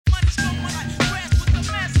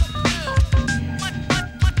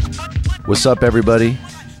What's up, everybody?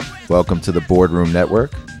 Welcome to the Boardroom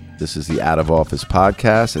Network. This is the Out of Office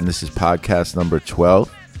podcast, and this is podcast number 12.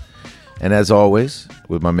 And as always,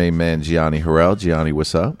 with my main man, Gianni Harrell. Gianni,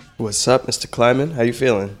 what's up? What's up, Mr. Kleiman? How you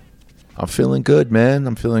feeling? I'm feeling good, man.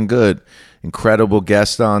 I'm feeling good. Incredible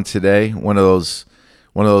guest on today. One of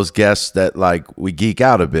those guests that we geek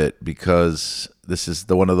out a bit because this is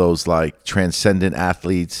one of those transcendent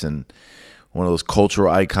athletes and one of those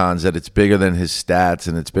cultural icons that it's bigger than his stats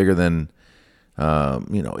and it's bigger than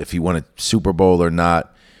if he won a Super Bowl or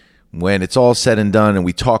not. When it's all said and done and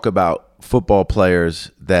we talk about football players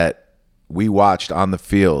that we watched on the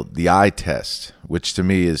field, the eye test, which to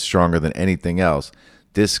me is stronger than anything else,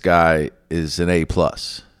 this guy is an A+.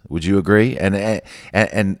 Would you agree? And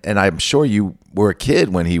I'm sure you were a kid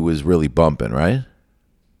when he was really bumping, right?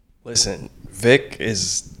 Listen, Vic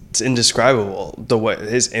it's indescribable, the way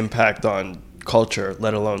his impact on culture,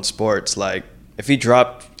 let alone sports. Like, if he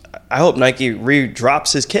dropped, I hope Nike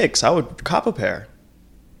re-drops his kicks. I would cop a pair.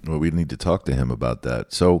 Well, we need to talk to him about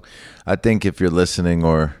that. So I think if you're listening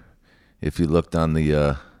or if you looked on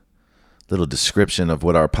the little description of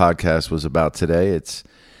what our podcast was about today,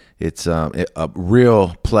 it's a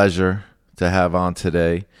real pleasure to have on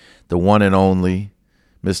today the one and only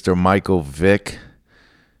Mr. Michael Vick.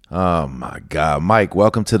 Oh, my God. Mike,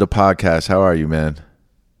 welcome to the podcast. How are you, man?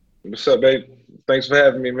 What's up, babe? Thanks for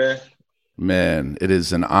having me, man. Man, it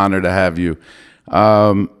is an honor to have you.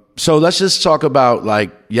 So let's just talk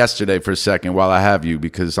about yesterday for a second while I have you,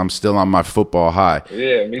 because I'm still on my football high.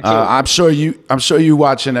 Yeah, me too. I'm sure you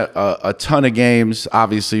watching a ton of games,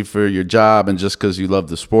 obviously for your job and just because you love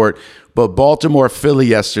the sport. But Baltimore Philly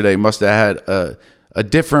yesterday must have had a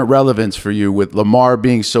different relevance for you, with Lamar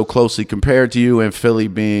being so closely compared to you and Philly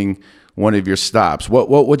being one of your stops.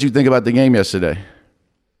 What'd you think about the game yesterday?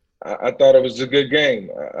 I thought it was a good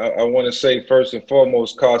game. I want to say first and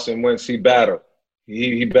foremost, Carson Wentz, he battled.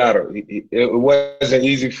 He battled. It wasn't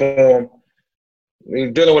easy for him.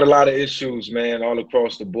 He's dealing with a lot of issues, man, all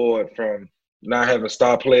across the board, from not having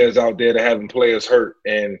star players out there to having players hurt.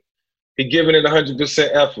 And he giving it 100%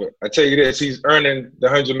 effort. I tell you this, he's earning the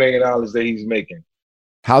 $100 million that he's making.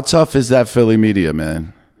 How tough is that Philly media,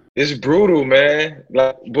 man? It's brutal, man.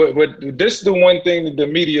 But this is the one thing that the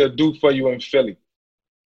media do for you in Philly.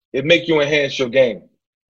 It make you enhance your game.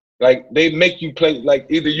 They make you play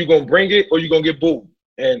either you're gonna bring it or you're gonna get booed.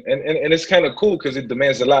 And it's kind of cool because it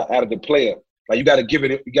demands a lot out of the player. You gotta give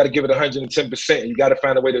it 110%. You gotta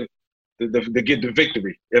find a way to get the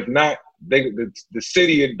victory. If not, the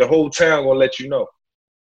city and the whole town gonna let you know.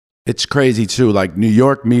 It's crazy too. New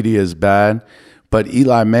York media is bad, but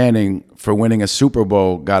Eli Manning, for winning a Super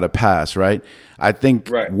Bowl, got a pass, right? I think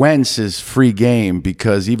right. Wentz is free game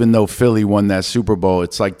because even though Philly won that Super Bowl,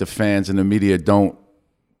 it's like the fans and the media don't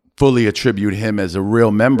fully attribute him as a real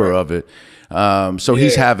member right. of it. So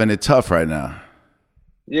he's having it tough right now.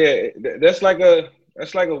 Yeah, that's like a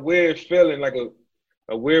weird feeling,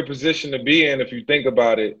 a weird position to be in if you think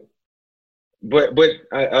about it. But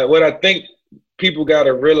what I think people got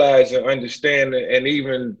to realize and understand, and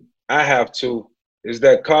even I have to, is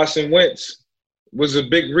that Carson Wentz was a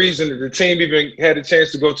big reason that the team even had a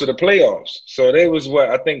chance to go to the playoffs. So they was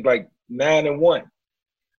 9-1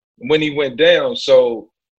 when he went down.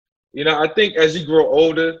 So, I think as he grow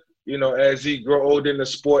older, in the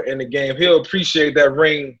sport and the game, he'll appreciate that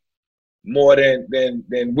ring more than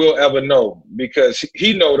we'll ever know, because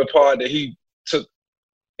he know the part that he took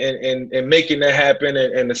in making that happen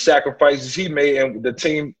and the sacrifices he made, and the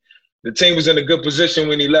team was in a good position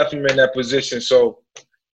when he left him in that position. So,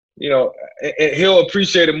 he'll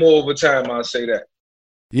appreciate it more over time, I'll say that.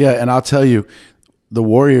 Yeah, and I'll tell you, the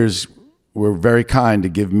Warriors were very kind to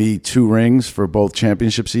give me 2 rings for both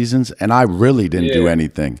championship seasons, and I really didn't do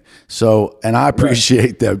anything. So, and I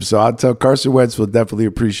appreciate them. So I'll tell Carson Wentz will definitely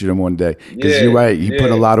appreciate him one day, because you're right. He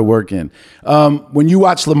put a lot of work in. When you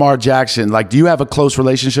watch Lamar Jackson, do you have a close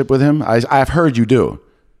relationship with him? I've heard you do.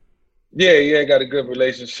 Yeah, I got a good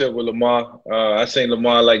relationship with Lamar. I seen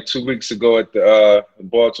Lamar 2 weeks ago at the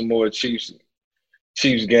Baltimore Chiefs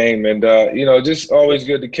game, and just always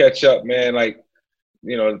good to catch up, man.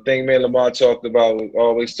 The thing me and Lamar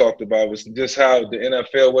always talked about was just how the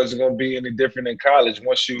NFL wasn't going to be any different than college.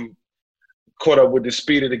 Once you caught up with the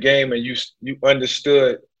speed of the game and you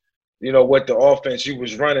understood, what the offense you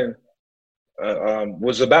was running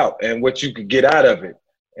was about and what you could get out of it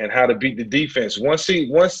and how to beat the defense. Once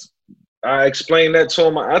I explained that to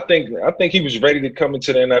him, I think he was ready to come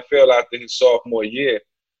into the NFL after his sophomore year.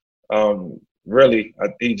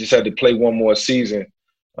 He just had to play one more season.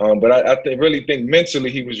 But I really think mentally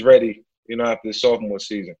he was ready, after his sophomore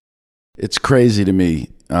season. It's crazy to me.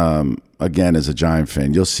 Again, as a Giant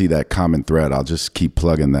fan, you'll see that common thread. I'll just keep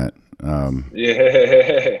plugging that.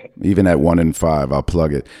 Yeah. Even at 1-5, I'll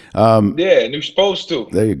plug it. Yeah, and you're supposed to.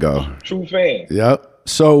 There you go. True fan. Yep.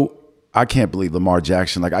 So I can't believe Lamar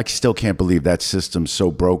Jackson. Like, I still can't believe that system's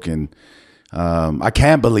so broken. I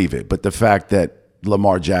can't believe it. But the fact that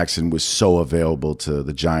Lamar Jackson was so available to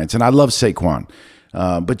the Giants, and I love Saquon,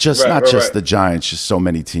 but just not just the Giants, just so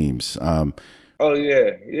many teams. Oh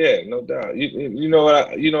yeah, no doubt. You know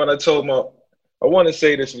what I told my. I want to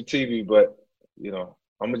say this for TV, but I'm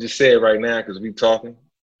gonna just say it right now because we talking.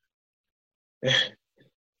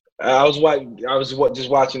 I was just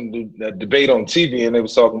watching the debate on TV, and they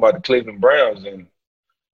was talking about the Cleveland Browns, and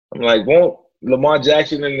I'm like, won't Lamar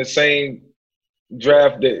Jackson in the same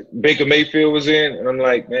draft that Baker Mayfield was in? And I'm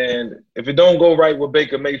like, man, if it don't go right with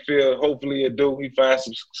Baker Mayfield, hopefully it do. He finds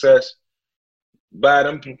some success. By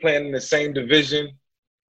them playing in the same division,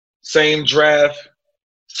 same draft,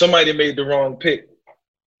 somebody made the wrong pick.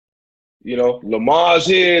 Lamar's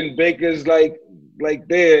here and Baker's like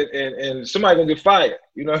there, and somebody gonna get fired.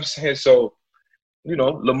 You know what I'm saying? So,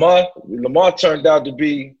 Lamar turned out to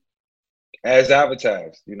be as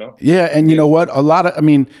advertised, Yeah, and you know what?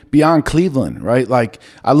 Beyond Cleveland, right? Like,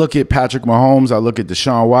 I look at Patrick Mahomes, I look at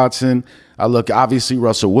Deshaun Watson, I look, obviously,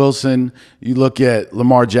 Russell Wilson, you look at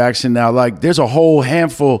Lamar Jackson now, like, there's a whole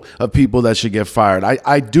handful of people that should get fired.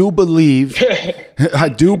 I do believe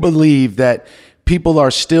that people are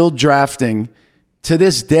still drafting to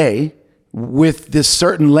this day with this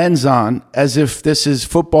certain lens on, as if this is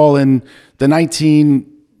football in the 19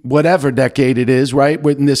 whatever decade it is, right?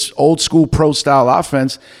 With this old school pro style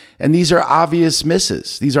offense. And these are obvious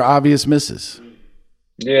misses.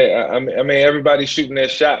 Yeah, I mean, everybody's shooting their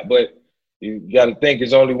shot, but you got to think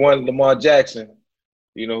it's only one Lamar Jackson,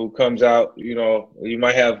 who comes out. You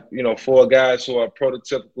might have, 4 guys who are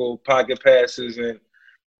prototypical pocket passes, and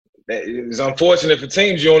it's unfortunate for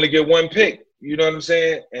teams. You only get one pick. You know what I'm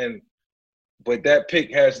saying? But that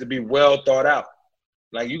pick has to be well thought out.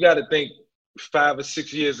 Like, you got to think 5 or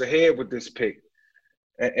 6 years ahead with this pick,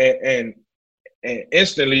 and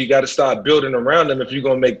instantly you got to start building around them if you're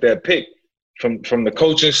gonna make that pick, from the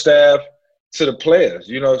coaching staff to the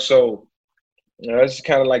players. So it's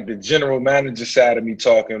kind of like the general manager side of me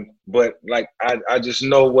talking, but like I just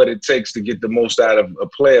know what it takes to get the most out of a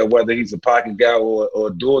player, whether he's a pocket guy or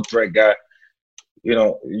a dual threat guy.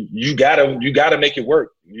 You gotta make it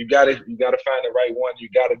work. You gotta find the right one. You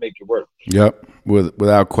gotta make it work. Yep,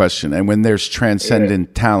 without question. And when there's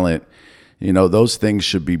transcendent talent, those things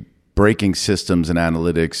should be breaking systems and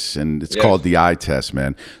analytics, and it's called the eye test,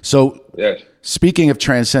 man. So, speaking of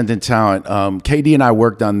transcendent talent, KD and I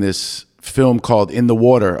worked on this film called In the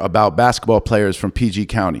Water about basketball players from PG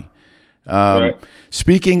County.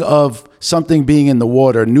 Speaking of something being in the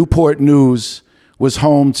water, Newport News was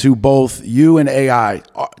home to both you and AI,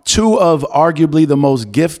 2 of arguably the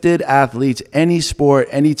most gifted athletes, any sport,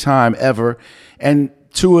 anytime, ever, and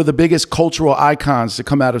 2 of the biggest cultural icons to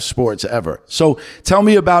come out of sports ever. So tell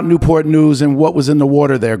me about Newport News and what was in the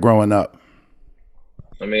water there growing up.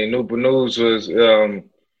 I mean, Newport News was,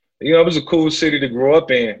 it was a cool city to grow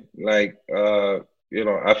up in. Like, I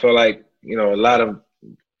feel like, a lot of,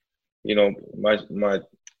 my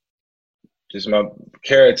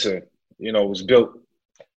character, was built,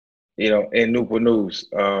 in Newport News.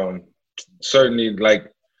 Certainly,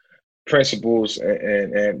 like, principles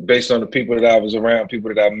and based on the people that I was around,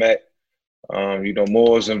 people that I met,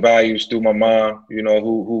 morals and values through my mom,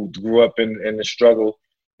 who grew up in the struggle,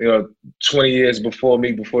 20 years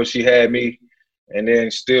before she had me, and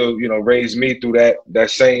then still, raised me through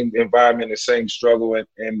that same environment, the same struggle. And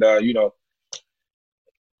it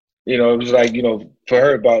was like, for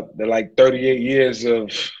her about the 38 years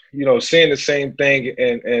of, seeing the same thing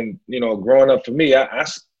and growing up for me, I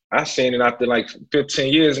seen it after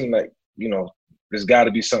 15 years and there's got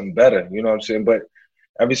to be something better, you know what I'm saying? But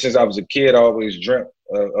ever since I was a kid, I always dreamt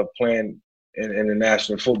of playing in the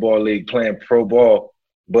National Football League, playing pro ball.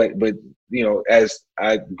 But as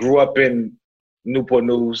I grew up in Newport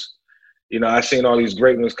News, I seen all these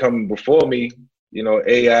great ones coming before me,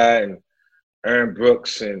 AI and Aaron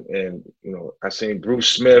Brooks and I seen Bruce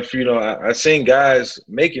Smith, I seen guys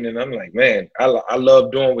making it, and I'm like, man, I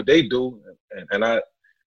love doing what they do, and I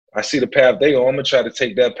see the path they go. I'm gonna try to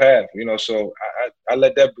take that path, so I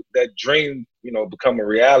let that dream, become a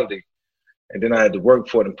reality, and then I had to work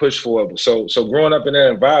for it and push for it. So growing up in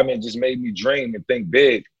that environment just made me dream and think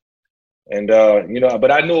big, and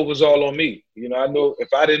but I knew it was all on me. I knew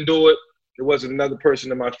if I didn't do it, there wasn't another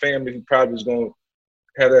person in my family who probably was going to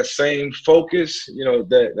have that same focus,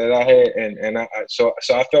 that I had, and so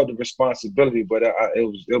I felt the responsibility, but it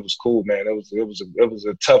was cool, man. It was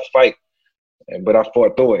a tough fight, but I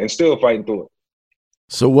fought through it and still fighting through it.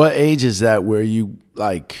 So what age is that where you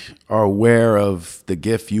like are aware of the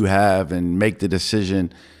gift you have and make the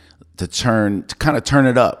decision to kind of turn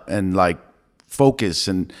it up and like focus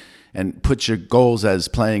and put your goals as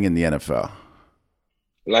playing in the NFL?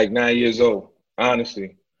 Like 9 years old,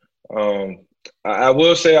 honestly. I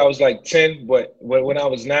will say I was like 10, but when I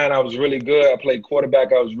was 9, I was really good. I played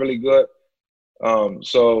quarterback. I was really good.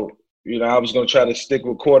 So, I was going to try to stick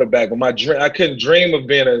with quarterback. But I couldn't dream of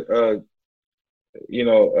being an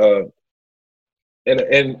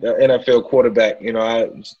NFL quarterback. I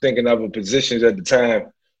was thinking of other positions at the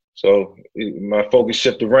time. So my focus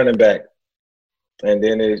shifted to running back. And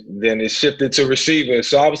then it shifted to receiver.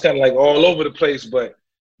 So I was kind of like all over the place, but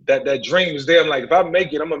that dream was there. I'm like, if I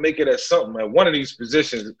make it, I'm going to make it at something. At one of these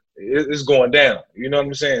positions, it's going down. You know what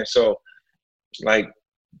I'm saying? So,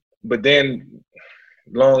 but then,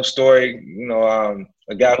 long story,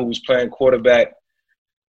 a guy who was playing quarterback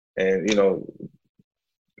and,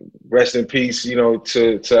 rest in peace,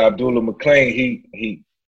 to Abdullah McClain, he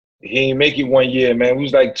ain't make it 1 year, man. We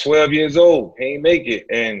was like 12 years old. He ain't make it.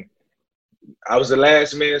 And I was the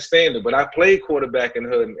last man standing, but I played quarterback in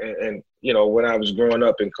hood, and when I was growing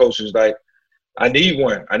up, and coach was like, I need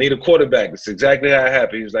one. I need a quarterback. It's exactly how it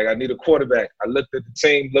happened. He was like, I need a quarterback. I looked at the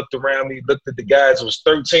team, looked around me, looked at the guys. It was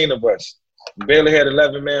 13 of us. Barely had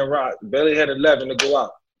 11-man rock. Barely had 11 to go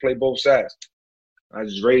out, play both sides. I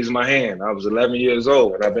just raised my hand. I was 11 years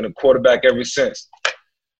old, and I've been a quarterback ever since.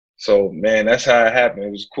 So, man, that's how it happened.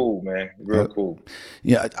 It was cool, man. Real cool.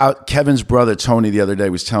 Yeah, Kevin's brother, Tony, the other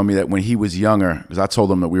day was telling me that when he was younger, because I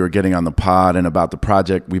told him that we were getting on the pod and about the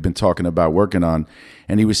project we've been talking about working on,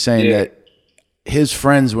 and he was saying that his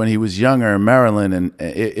friends when he was younger in Maryland, and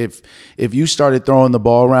if you started throwing the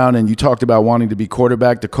ball around and you talked about wanting to be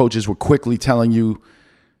quarterback, the coaches were quickly telling you,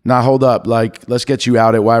 nah, hold up, like, let's get you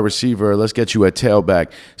out at wide receiver, let's get you at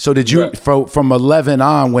tailback. So did you, from 11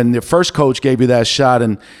 on, when the first coach gave you that shot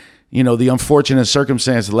and the unfortunate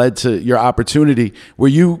circumstance led to your opportunity, were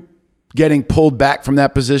you getting pulled back from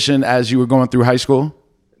that position as you were going through high school?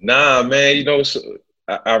 Nah, man.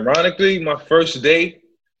 Ironically, my first day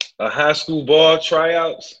of high school ball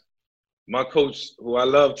tryouts, my coach, who I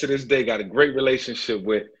love to this day, got a great relationship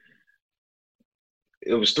with,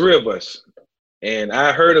 it was 3 of us. And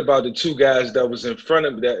I heard about the 2 guys that was in front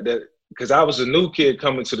of that because I was a new kid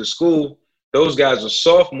coming to the school. Those guys were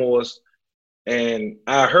sophomores. And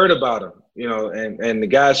I heard about them, and the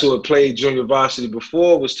guys who had played junior varsity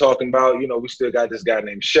before was talking about, we still got this guy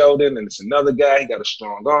named Sheldon, and it's another guy. He got a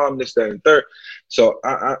strong arm, this, that, and third. So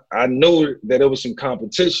I knew that there was some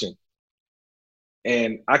competition.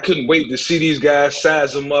 And I couldn't wait to see these guys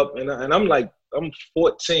size them up. And I'm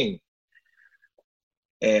 14.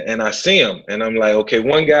 And I see him, and I'm like, okay,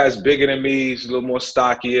 one guy's bigger than me. He's a little more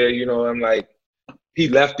stockier, I'm like, he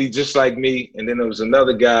lefty just like me. And then there was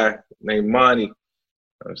another guy named Monty.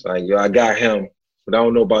 I was like, yo, I got him, but I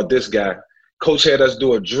don't know about this guy. Coach had us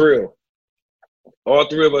do a drill. All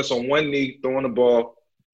 3 of us on one knee, throwing the ball.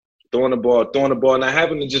 And I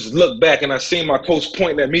happened to just look back, and I seen my coach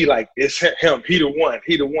pointing at me like, it's him. He the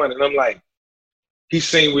one. And I'm like, he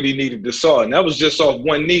seen what he needed to saw. And that was just off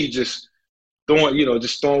one knee, just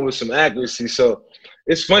throwing with some accuracy. So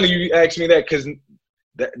it's funny you asked me that, because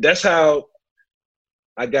that's how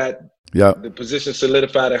I got the position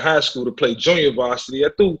solidified in high school to play junior varsity. I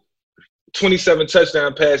threw 27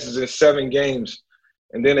 touchdown passes in 7 games,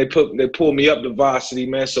 and then they pulled me up to varsity,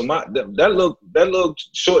 man. So that little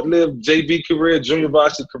short-lived JV career, junior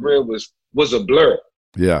varsity career was a blur.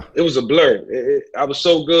 Yeah, it was a blur. I was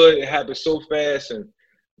so good. It happened so fast, and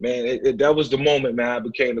man, that was the moment, man. I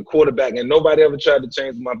became the quarterback, and nobody ever tried to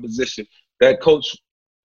change my position. That coach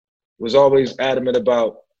was always adamant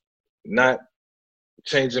about not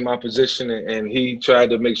changing my position, and he tried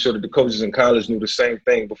to make sure that the coaches in college knew the same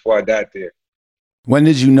thing before I got there. When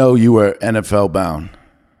did you know you were NFL bound?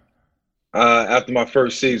 After my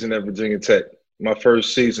first season at Virginia Tech. My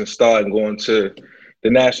first season starting going to the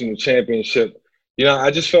national championship. I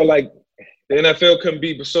just felt like the NFL couldn't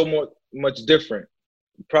be so much different.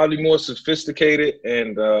 Probably more sophisticated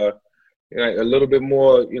and a little bit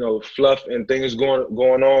more, fluff and things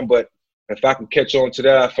going on, but if I could catch on to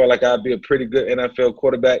that, I felt like I'd be a pretty good NFL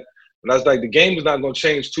quarterback. And I was like, the game is not going to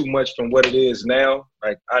change too much from what it is now.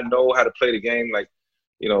 Like, I know how to play the game. Like,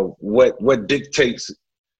 what dictates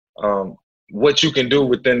what you can do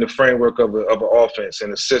within the framework of an offense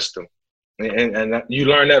and a system. And you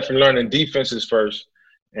learn that from learning defenses first.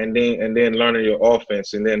 and then learning your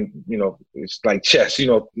offense, and then it's like chess.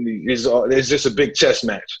 It's just a big chess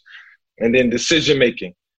match, and then decision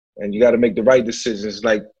making, and you got to make the right decisions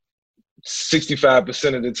like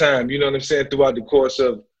 65% of the time. You know what I'm saying? Throughout the course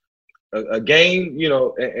of a game,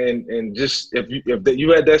 and just if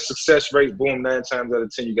you had that success rate, boom, 9 times out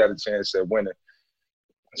of 10 you got a chance at winning.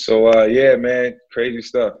 So yeah, man, crazy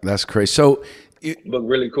stuff. That's crazy. So it looked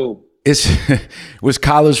really cool. Was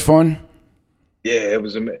college fun? Yeah, it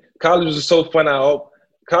was amazing. College was so fun.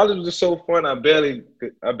 I barely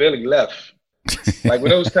left. Like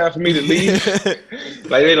when it was time for me to leave,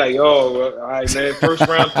 like they like, oh, well, all right, man, first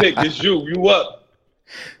round pick, it's you up.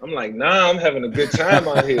 I'm like, nah, I'm having a good time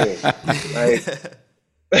out here. Like,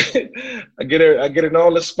 I get in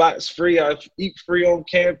all the spots free. I eat free on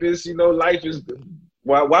campus. Life is.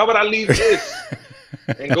 Why would I leave this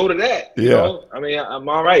and go to that? You know? I mean, I'm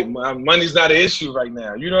all right. My money's not an issue right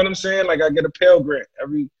now. You know what I'm saying? Like I get a Pell Grant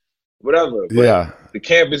every whatever. But the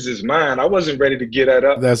campus is mine. I wasn't ready to get that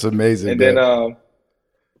up. That's amazing.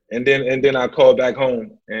 And then I called back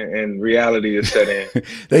home, and reality is set in.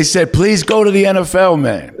 They said, "Please go to the NFL,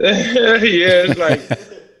 man." Yeah,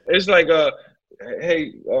 it's like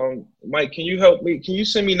hey, Mike, can you help me? Can you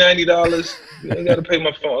send me $90? I got to pay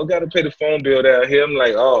my phone. I got to pay the phone bill down here. I'm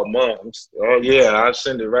like, oh, Mom. Oh, yeah, I'll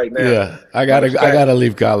send it right now. Yeah, I gotta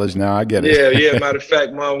leave college now. I get it. Yeah. Matter of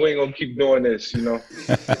fact, Mom, we ain't gonna keep doing this.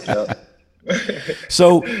 Yeah.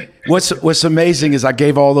 So what's amazing is I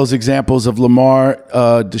gave all those examples of Lamar,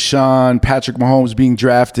 Deshaun, Patrick Mahomes being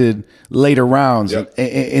drafted later rounds. Yep.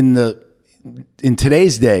 In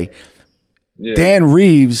today's day. Yeah. Dan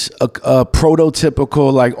Reeves, a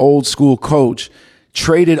prototypical like old school coach,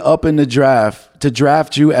 traded up in the draft to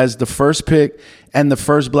draft you as the first pick and the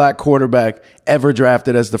first black quarterback ever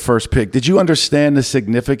drafted as the first pick. Did you understand the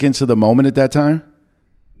significance of the moment at that time?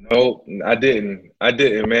 No, I didn't,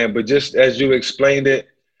 man. But just as you explained it,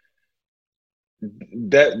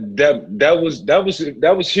 that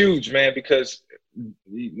was huge, man, because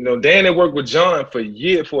Dan had worked with John for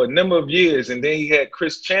a number of years, and then he had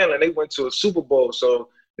Chris Chandler, and they went to a Super Bowl. So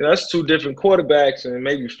that's 2 different quarterbacks and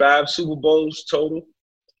maybe 5 Super Bowls total.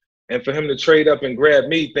 And for him to trade up and grab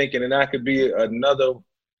me, thinking that I could be another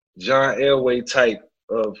John Elway type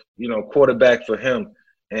of quarterback for him,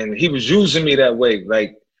 and he was using me that way,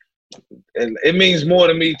 like, and it means more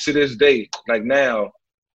to me to this day, like now,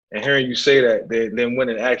 and hearing you say that than when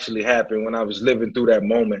it actually happened, when I was living through that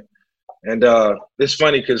moment. And it's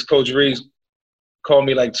funny because Coach Reeves called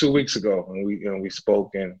me like 2 weeks ago, and we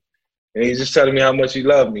spoke, and he's just telling me how much he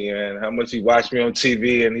loved me and how much he watched me on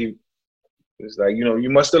TV, and he was like, you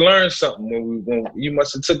must have learned something when you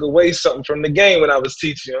must have took away something from the game when I was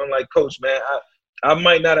teaching. I'm like, Coach, man, I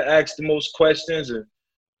might not have asked the most questions,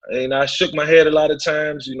 and I shook my head a lot of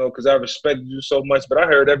times, because I respected you so much, but I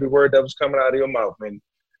heard every word that was coming out of your mouth, and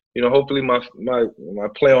hopefully my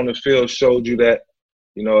play on the field showed you that.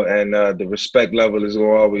 And the respect level is going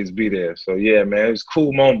to always be there. So, yeah, man, it was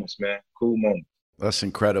cool moments, man. Cool moments. That's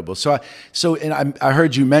incredible. And I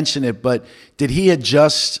heard you mention it, but did he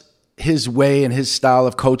adjust his way and his style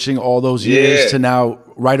of coaching all those years to now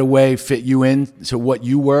right away fit you in to what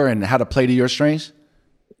you were and how to play to your strengths?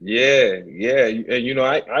 Yeah. And,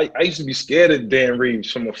 I used to be scared of Dan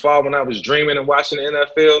Reeves from afar when I was dreaming and watching the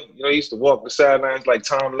NFL. He used to walk the sidelines like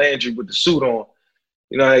Tom Landry with the suit on.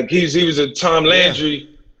 Like he was a Tom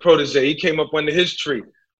Landry protege. He came up under his tree.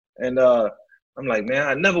 And I'm like, man,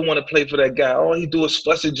 I never want to play for that guy. All he do is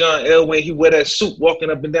fuss at John Elway. He wear that suit walking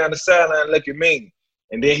up and down the sideline like you mean.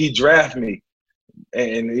 And then he drafted me.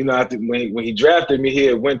 And I think when he drafted me,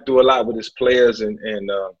 he went through a lot with his players. And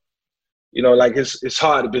like his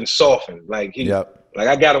heart had been softened. Like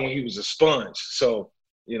I got him when he was a sponge. So,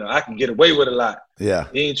 I can get away with a lot. Yeah.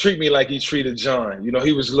 He didn't treat me like he treated John.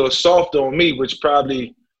 He was a little soft on me, which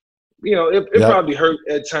probably, it probably hurt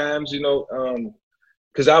at times,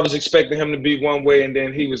 because I was expecting him to be one way and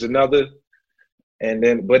then he was another.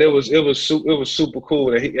 But it was super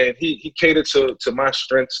cool. And he catered to my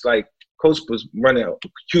strengths. Like Coach was running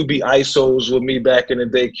QB ISOs with me back in the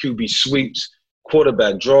day, QB sweeps,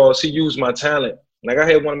 quarterback draws. He used my talent. Like I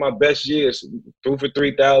had one of my best years, threw for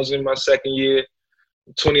 3,000 my second year.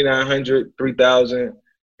 2,900, 3,000,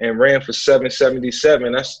 and ran for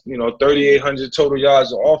 777. That's 3,800 total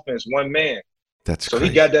yards of offense, one man. That's so crazy.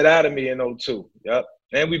 He got that out of me in 2002. Yep,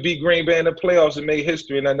 and we beat Green Bay in the playoffs and made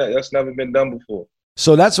history, and that's never been done before.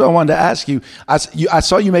 So that's what I wanted to ask you. I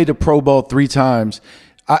saw you made the Pro Bowl 3 times.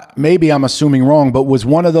 Maybe I'm assuming wrong, but was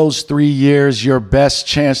one of those 3 years your best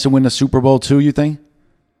chance to win the Super Bowl too? You think?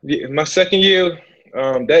 Yeah, my second year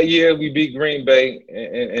That year we beat Green Bay,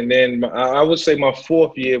 and then I would say my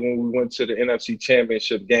fourth year when we went to the NFC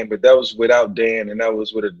Championship game, but that was without Dan, and that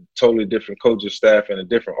was with a totally different coaching staff and a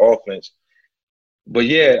different offense. But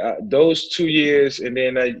yeah, those 2 years, and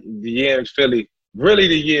then the year in Philly, really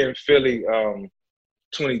the year in Philly,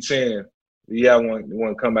 2010, the year I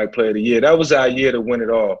won comeback player of the year. That was our year to win it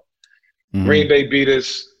all. Mm-hmm. Green Bay beat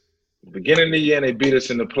us beginning of the year, and they beat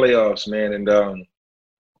us in the playoffs, man. And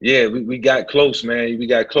yeah, we got close, man. We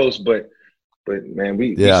got close, but man,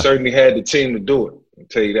 we certainly had the team to do it. I'll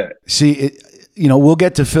tell you that. See, we'll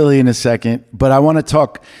get to Philly in a second, but I want to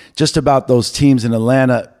talk just about those teams in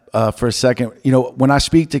Atlanta for a second. When I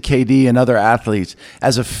speak to KD and other athletes,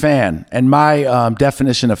 as a fan, and my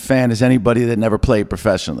definition of fan is anybody that never played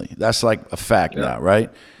professionally. That's like a fact now, right?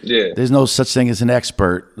 Yeah. There's no such thing as an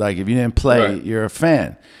expert. Like if you didn't play, you're a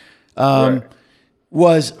fan.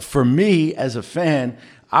 Was for me as a fan,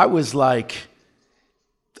 I was like,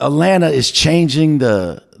 Atlanta is changing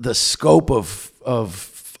the scope of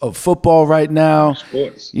football right now.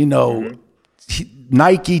 Sports.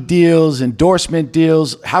 Nike deals, endorsement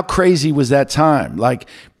deals. How crazy was that time? Like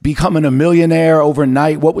becoming a millionaire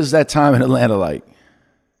overnight. What was that time in Atlanta like?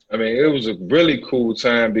 I mean, it was a really cool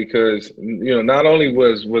time because, not only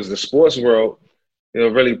was the sports world,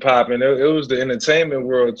 really popping, it was the entertainment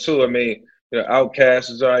world too. I mean,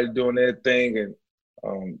 Outkast was already doing their thing, and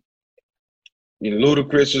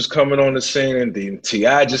Ludacris was coming on the scene, and then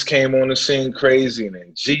T.I. just came on the scene crazy, and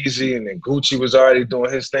then Jeezy, and then Gucci was already doing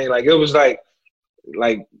his thing. Like it was like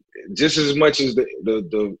just as much as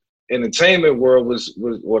the entertainment world was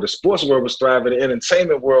or the sports world was thriving, the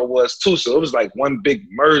entertainment world was too. So it was like one big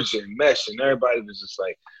merge and mesh, and everybody was just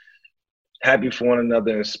like happy for one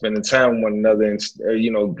another and spending time with one another. And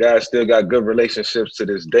guys still got good relationships to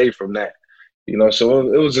this day from that.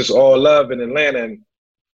 So it was just all love in Atlanta, and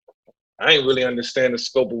I didn't really understand the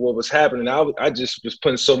scope of what was happening. I just was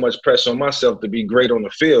putting so much pressure on myself to be great on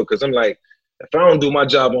the field, because I'm like, if I don't do my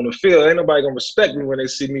job on the field, ain't nobody gonna respect me when they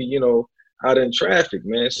see me, out in traffic,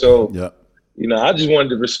 man. So, I just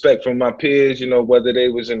wanted the respect from my peers, whether they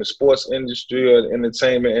was in the sports industry or the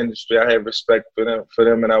entertainment industry. I had respect for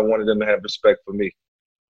them, and I wanted them to have respect for me.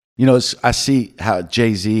 I see how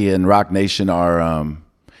Jay-Z and Roc Nation are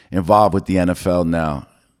involved with the NFL now.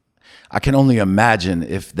 I can only imagine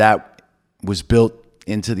if that was built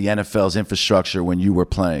into the NFL's infrastructure when you were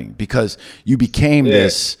playing, because you became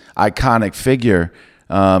this iconic figure,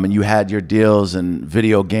 and you had your deals and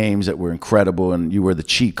video games that were incredible, and you were the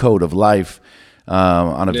cheat code of life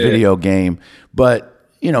on a video game. But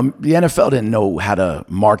the NFL didn't know how to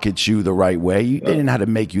market you the right way. They didn't know how to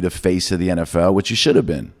make you the face of the NFL, which you should have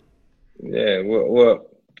been. Yeah, well,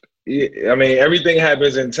 I mean, everything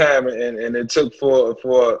happens in time, and it took for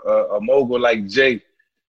a mogul like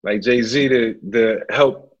Jay-Z to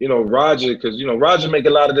help, Roger, because, Roger make a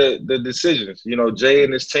lot of the decisions. Jay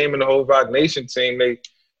and his team and the whole Roc Nation team, they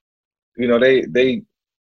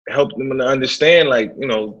helped them to understand, like,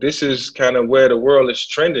 this is kind of where the world is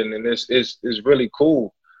trending, and it's really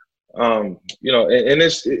cool. And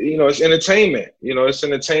it's, it's entertainment. It's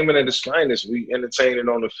entertainment at its finest. We entertaining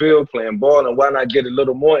on the field, playing ball, and why not get a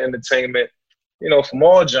little more entertainment, from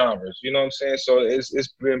all genres, you know what I'm saying? So it's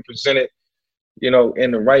been presented, in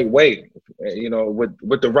the right way,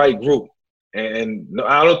 with the right group. And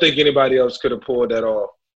I don't think anybody else could have pulled that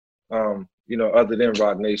off, other than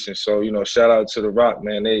Roc Nation. So, shout out to the Rock,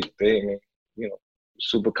 man. They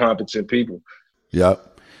super competent people.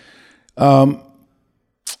 Yep.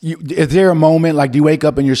 Is there a moment, like, do you wake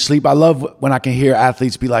up in your sleep? I love when I can hear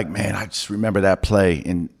athletes be like, man, I just remember that play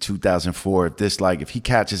in 2004. If he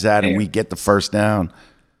catches that and we get the first down.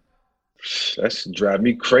 That's drive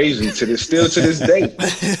me crazy to this day.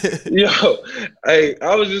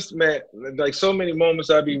 I was just, man, like so many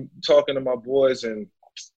moments I be talking to my boys and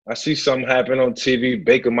I see something happen on TV.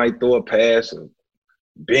 Baker might throw a pass, and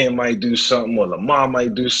Ben might do something, or Lamar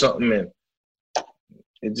might do something, and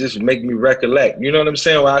it just make me recollect. You know what I'm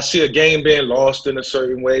saying? Well, I see a game being lost in a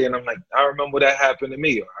certain way, and I'm like, I remember that happened to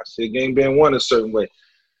me. Or I see a game being won a certain way.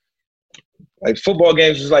 Like football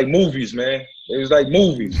games was like movies, man. It was like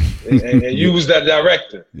movies, and you was that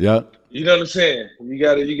director. Yeah. You know what I'm saying? You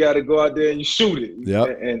gotta go out there and you shoot it. Yeah.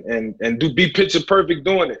 And be picture perfect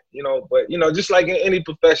doing it. But just like in any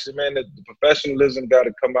profession, man, the professionalism got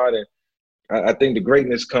to come out, and I think the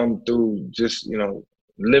greatness come through just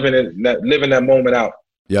living that moment out.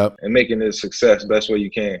 Yep. And making it a success best way you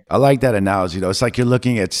can. I like that analogy, though. It's like you're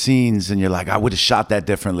looking at scenes and you're like, I would have shot that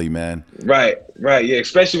differently, man. Right. Yeah,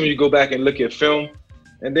 especially when you go back and look at film.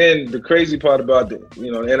 And then the crazy part about the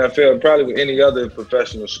NFL, probably with any other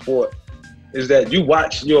professional sport, is that you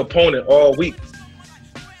watch your opponent all week.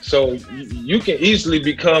 So you can easily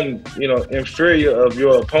become, inferior of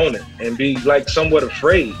your opponent and be like somewhat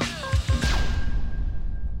afraid.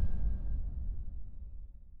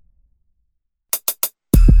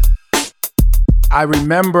 I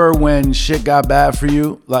remember when shit got bad for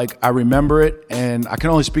you. Like, I remember it, and I can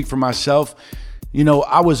only speak for myself.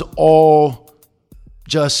 I was all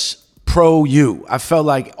just pro you. I felt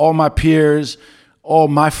like all my peers, all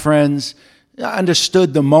my friends, I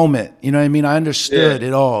understood the moment. You know what I mean? I understood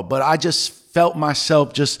it all, but I just felt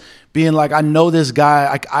myself just being like, I know this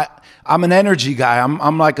guy. I'm an energy guy.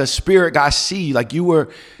 I'm like a spirit guy. I see, like, you were,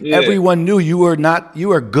 everyone knew you were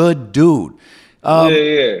a good dude.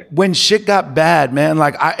 When shit got bad, man,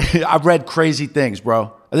 like I read crazy things,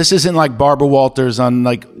 bro. This isn't like Barbara Walters on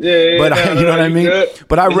like, you know what I mean? Good.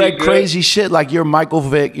 But I read crazy shit like you're Michael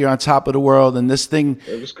Vick, you're on top of the world, and this thing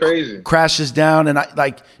it was crazy. Crashes down, and I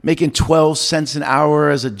like making 12 cents an hour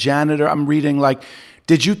as a janitor. I'm reading like,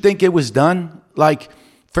 did you think it was done? Like,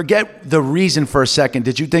 forget the reason for a second.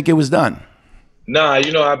 Did you think it was done? Nah,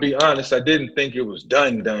 I'll be honest, I didn't think it was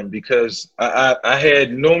done because I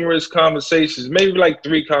had numerous conversations, maybe like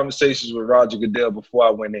 3 conversations with Roger Goodell before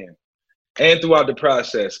I went in. And throughout the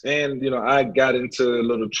process. And, I got into a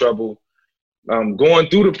little trouble going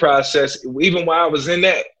through the process, even while I was in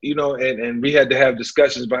that, and we had to have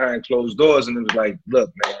discussions behind closed doors. And it was like,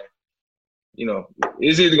 look, man,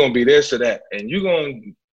 it's either going to be this or that. And you're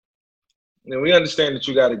going to, we understand that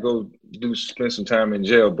you got to go spend some time in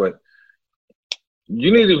jail, but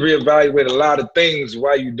you need to reevaluate a lot of things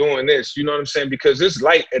while you're doing this. You know what I'm saying? Because it's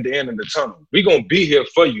light at the end of the tunnel. We're going to be here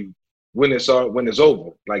for you when it's over.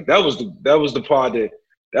 Like that was the part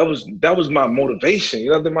that was my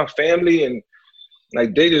motivation. My family, and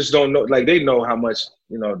like they just don't know, like they know how much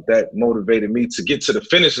that motivated me to get to the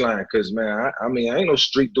finish line. Because man, I ain't no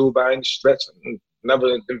street dude by any stretch. I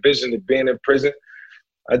never envisioned it being in prison.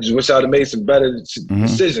 I just wish I'd have made some better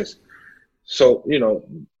decisions. So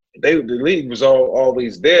the league was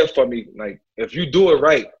always there for me. Like, if you do it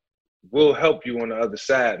right, we'll help you on the other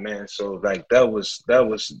side, man. So like that was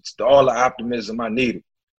all the optimism I needed,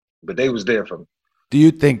 but they was there for me. Do you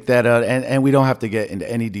think that, and we don't have to get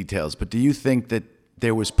into any details, but do you think that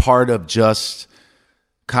there was part of just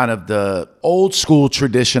kind of the old school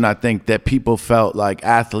tradition? I think that people felt like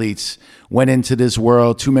athletes went into this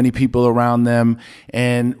world, too many people around them,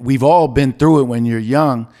 and we've all been through it when you're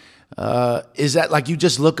young. Is that like you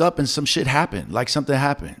just look up and some shit happened, like something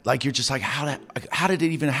happened, like you're just like, how did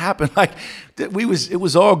it even happen? Like it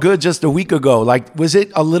was all good just a week ago. Like, was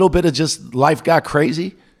it a little bit of just life got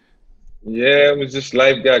crazy? Yeah, it was just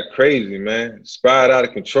life got crazy, man. Spiraled out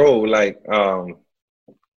of control. Like,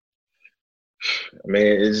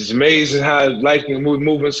 it's amazing how life can move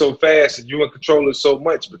moving so fast and you in control of so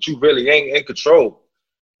much, but you really ain't in control.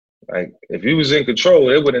 Like, if you was in control,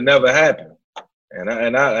 it would have never happened. And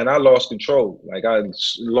I lost control. Like, I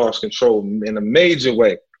lost control in a major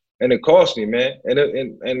way, and it cost me, man.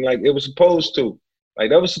 And like it was supposed to. Like,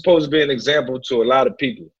 that was supposed to be an example to a lot of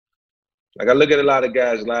people. Like, I look at a lot of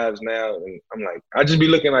guys' lives now, and I'm like, I just be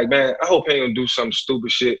looking like, man, I hope he ain't gonna do some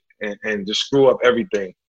stupid shit and just screw up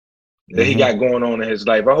everything that he got going on in his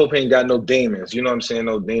life. I hope he ain't got no demons. You know what I'm saying?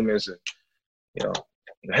 No demons, and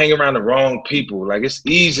hang around the wrong people. Like, it's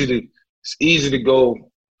easy to go.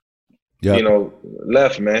 Yep.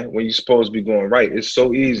 Left, man, when you're supposed to be going right. It's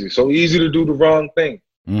so easy to do the wrong thing.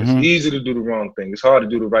 It's easy to do the wrong thing. It's hard to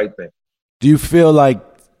do the right thing. Do you feel like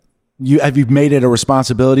you've made it a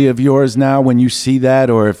responsibility of yours now when you see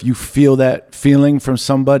that, or if you feel that feeling from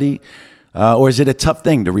somebody, or is it a tough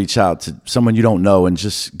thing to reach out to someone you don't know and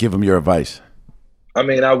just give them your advice? I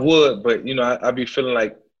mean, I would, but I'd be feeling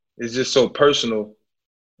like it's just so personal.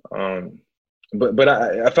 But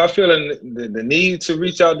if I feel the need to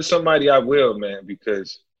reach out to somebody, I will, man,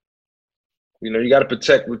 because you got to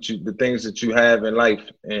protect the things that you have in life,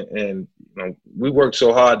 and we work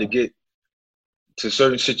so hard to get to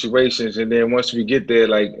certain situations, and then once we get there,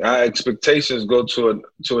 like, our expectations go to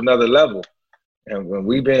another level, and when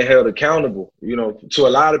we've been held accountable, to a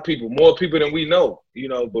lot of people, more people than we know,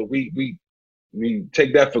 but we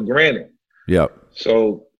take that for granted. Yep.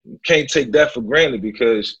 So can't take that for granted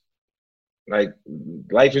because, like,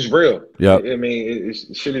 life is real. Yeah, I mean,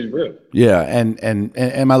 shit is real. Yeah,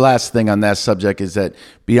 and my last thing on that subject is that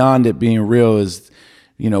beyond it being real is,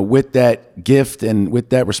 with that gift and with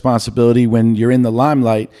that responsibility, when you're in the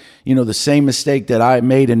limelight, the same mistake that I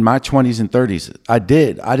made in my 20s and 30s, I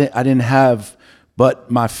didn't have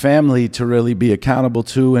but my family to really be accountable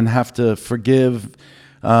to and have to forgive,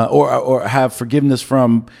 or have forgiveness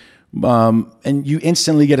from. And you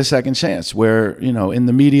instantly get a second chance where, in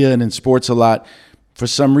the media and in sports a lot, for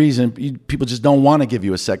some reason, people just don't want to give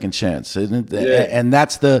you a second chance, and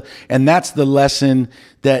that's the lesson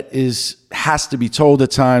that has to be told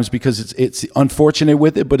at times, because it's unfortunate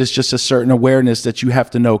with it, but it's just a certain awareness that you have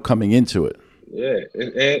to know coming into it. Yeah,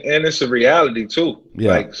 and it's a reality too.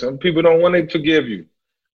 Yeah. Like, some people don't want to forgive you,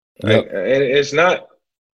 like, and it's not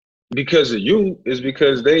because of you. It's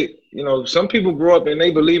because they, some people grow up and they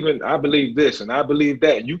believe in, I believe this and I believe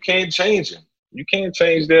that. You can't change them. You can't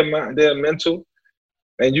change their mind, their mental.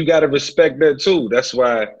 And you got to respect that too. That's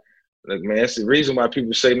why, like, man, it's the reason why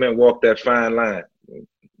people say, man, walk that fine line.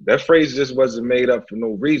 That phrase just wasn't made up for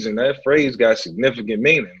no reason. That phrase got significant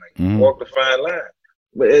meaning. Like, walk the fine line.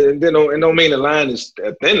 But it don't mean the line is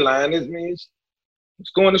a thin line. It means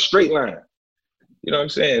it's going a straight line. You know what I'm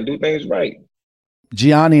saying? Do things right.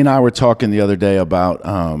 Gianni and I were talking the other day about,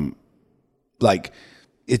 like,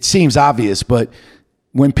 it seems obvious, but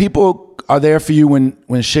when people are there for you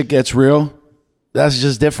when shit gets real, that's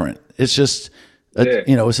just different. It's just,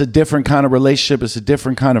 it's a different kind of relationship. It's a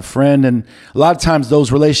different kind of friend. And a lot of times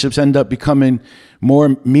those relationships end up becoming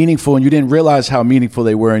more meaningful, and you didn't realize how meaningful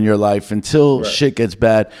they were in your life until shit gets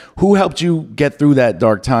bad. Who helped you get through that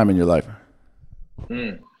dark time in your life?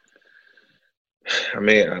 I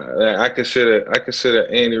mean, I consider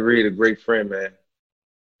Andy Reid a great friend, man.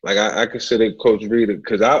 Like, I consider Coach Reid,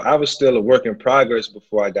 because I was still a work in progress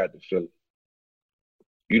before I got to Philly.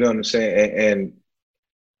 You know what I'm saying? And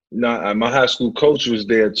my high school coach was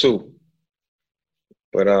there too.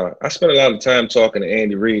 But I spent a lot of time talking to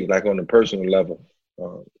Andy Reid, like, on a personal level,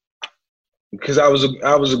 because I was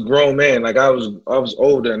a grown man. Like, I was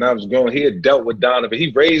older and I was grown. He had dealt with Donovan.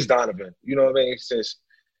 He raised Donovan. You know what I mean?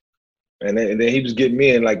 And then he was getting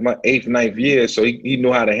me in like my 8th, 9th year, so he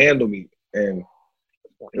knew how to handle me. And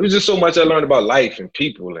it was just so much I learned about life and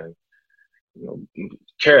people, and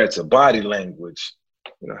character, body language,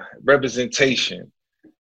 representation.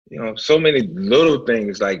 So many little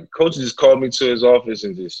things. Like, coach just called me to his office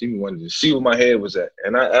and just he wanted to see where my head was at.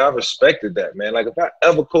 And I respected that, man. Like, if I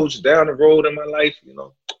ever coached down the road in my life,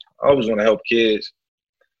 I always want to help kids.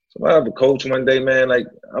 So if I have a coach one day, man, like,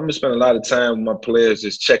 I'm going to spend a lot of time with my players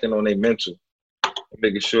just checking on their mental,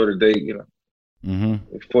 making sure that they, they're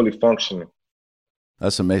fully functioning.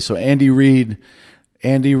 That's amazing. So Andy Reid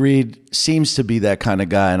seems to be that kind of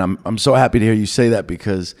guy, and I'm so happy to hear you say that,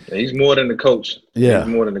 because he's more than the coach. Yeah,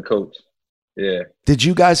 he's more than the coach. Yeah. Did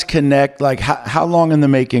you guys connect? Like, how long in the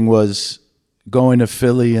making was going to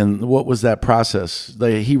Philly, and what was that process?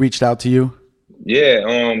 Like, he reached out to you?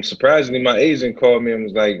 Yeah. Surprisingly, my agent called me and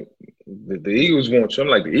was like, "The Eagles want you." I'm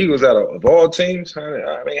like, "The Eagles out of all teams?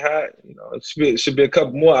 I mean, how? It should be a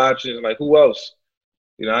couple more options. Like, who else?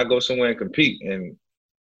 I go somewhere and compete."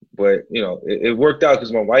 But it worked out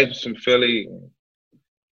because my wife's from Philly.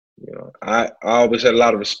 I always had a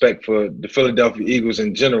lot of respect for the Philadelphia Eagles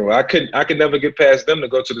in general. I could never get past them to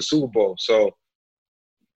go to the Super Bowl. So,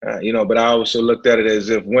 but I also looked at it as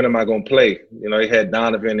if, when am I going to play? They had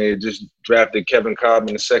Donovan. They had just drafted Kevin Cobb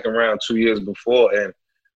in the 2nd round 2 years before. And,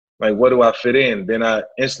 like, what do I fit in? Then I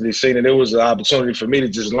instantly seen that it was an opportunity for me to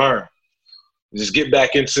just learn, just get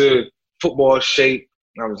back into football shape.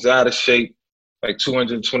 I was out of shape. Like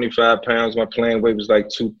 225 pounds. My playing weight was like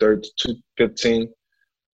 230, 215.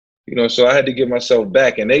 So I had to get myself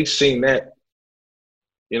back. And they seen that,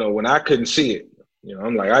 when I couldn't see it.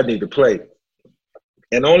 I'm like, I need to play.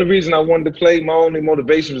 And the only reason I wanted to play, my only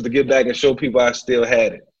motivation was to get back and show people I still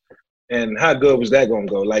had it. And how good was that going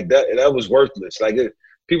to go? Like, that was worthless. Like,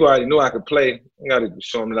 people already knew I could play. I got to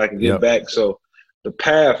show them that I can get back. So the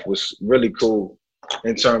path was really cool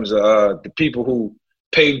in terms of the people who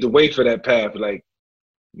paved the way for that path, like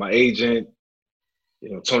my agent,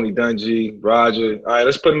 Tony Dungy, Roger. All right,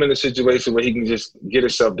 let's put him in a situation where he can just get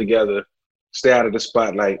himself together, stay out of the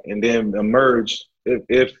spotlight, and then emerge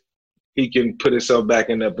if he can put himself back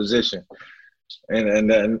in that position.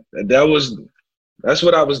 And that's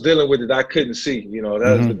what I was dealing with that I couldn't see.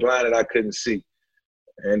 That was the blind that I couldn't see.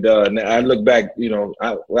 And I look back,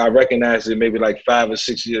 I recognized it maybe like 5 or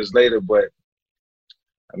 6 years later, but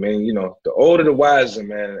I mean, the older the wiser,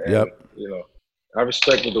 man. And, I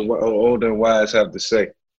respect what the older and wise have to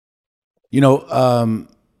say. Donovan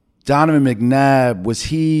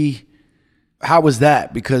McNabb, how was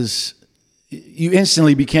that? Because you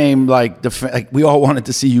instantly became like we all wanted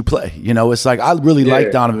to see you play. It's like, I really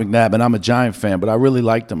like Donovan McNabb, and I'm a Giant fan, but I really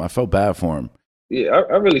liked him. I felt bad for him. Yeah,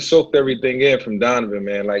 I really soaked everything in from Donovan,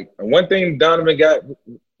 man. Like, one thing Donovan got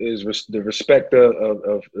is the respect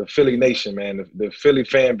of the Philly nation, man, the Philly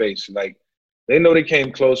fan base. Like, they know they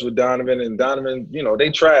came close with Donovan, and Donovan, they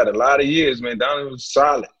tried a lot of years, man. Donovan was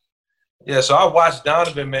solid. Yeah, so I watched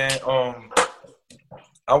Donovan, man.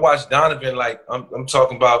 I watched Donovan, like, I'm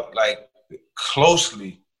talking about, like,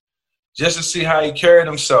 closely, just to see how he carried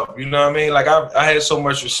himself. You know what I mean? Like, I had so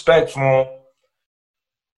much respect for him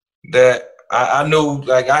that I knew,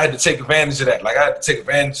 like, I had to take advantage of that. Like, I had to take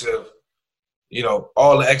advantage of, you know,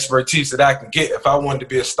 all the expertise that I can get if I wanted to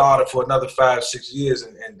be a starter for another 5-6 years.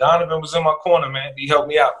 And Donovan was in my corner, man. He helped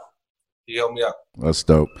me out. That's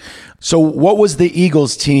dope. So what was the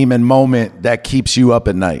Eagles team and moment that keeps you up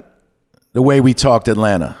at night? The way we talked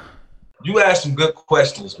Atlanta. You asked some good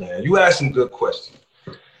questions, man.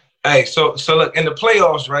 Hey, so look, in the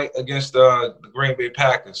playoffs, right, against the Green Bay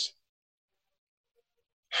Packers,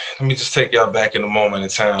 let me just take y'all back in a moment in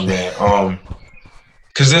time, man.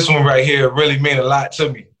 Because this one right here really mean a lot to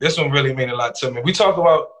me. We talk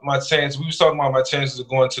about my chance. We was talking about my chances of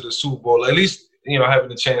going to the Super Bowl, at least, you know, having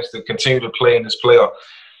the chance to continue to play in this playoff.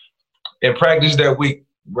 In practice that week,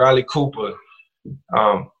 Riley Cooper, he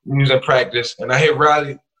was in practice, and I hit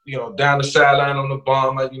Riley, you know, down the sideline on the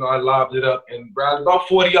bomb. I lobbed it up, and Riley, about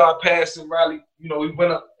 40-yard pass, and Riley, you know, he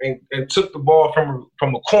went up and took the ball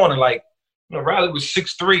from a corner. Like, you know, Riley was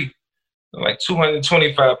 6'3", like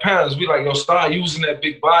 225 pounds. We like, yo, start using that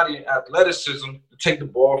big body and athleticism to take the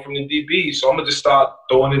ball from the DB. So I'm going to just start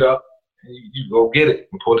throwing it up, and you go get it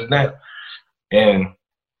and pull it down. And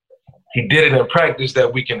he did it in practice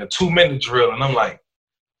that week in a 2-minute drill, and I'm like,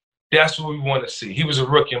 that's what we want to see. He was a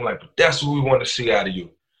rookie. I'm like, but that's what we want to see out of you.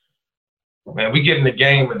 Man, we get in the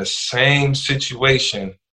game in the same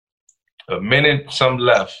situation, a minute some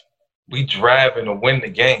left. We driving to win the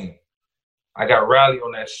game. I got Riley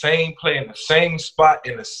on that same play in the same spot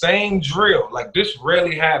in the same drill. Like, this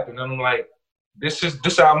rarely happened. And I'm like, this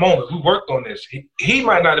is our moment. We worked on this. He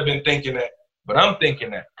might not have been thinking that, but I'm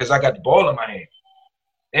thinking that because I got the ball in my hand.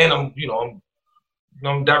 And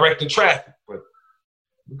I'm directing traffic. But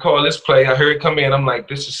we call this play. I heard it come in. I'm like,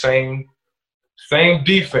 this is same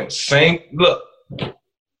defense, same look.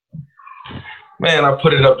 Man, I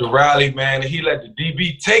put it up to Riley, man, and he let the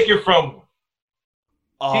DB take it from him.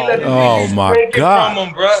 Oh my God. From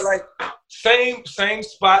him, bro. Like, same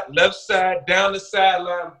spot, left side, down the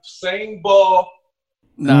sideline, same ball.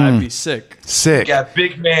 Nah, I'd be sick. He got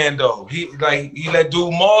big man though. He let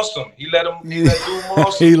dude moss him. He let dude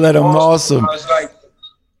moss him. He let him moss him. I was like,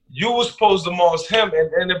 you were supposed to moss him,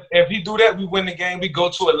 and if he do that, we win the game. We go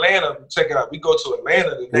to Atlanta. Check it out. We go to Atlanta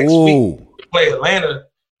the next week. We play Atlanta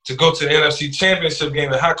to go to the NFC Championship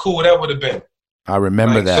game. And how cool that would have been. I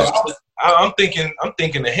remember that. So I'm thinking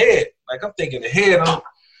ahead.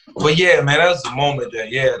 But yeah, man, that was the moment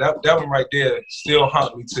that one right there still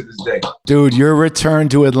haunt me to this day. Dude, your return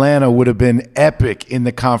to Atlanta would have been epic in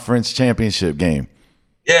the conference championship game.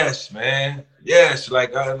 Yes, man. Yes.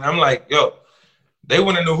 Like, I'm like, yo, they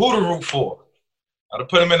wouldn't have knew who to root for. I'd have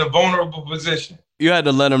put them in a vulnerable position. You had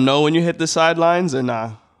to let them know when you hit the sidelines, or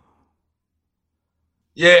nah?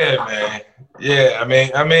 Yeah, man. Yeah, I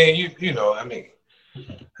mean, you know, I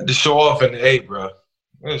had to show off in the A, bro.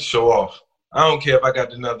 Let's show off. I don't care if I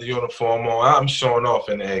got another uniform on. I'm showing off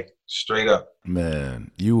in the A, straight up.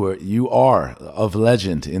 Man, you are of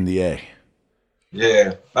legend in the A.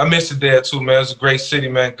 Yeah, I miss it there too, man. It's a great city,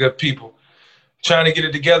 man. Good people. Trying to get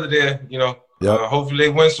it together there, you know. Yep. Hopefully they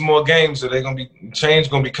win some more games, so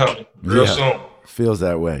change gonna be coming real soon. Feels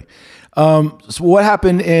that way. So what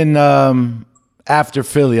happened in after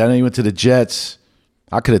Philly? I know you went to the Jets.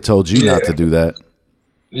 I could have told you not to do that.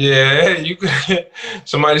 Yeah, you could.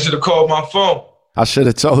 Somebody should have called my phone. I should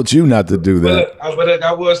have told you not to do that. But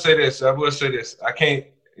I will say this. I can't,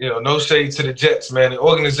 you know, no shade to the Jets, man. The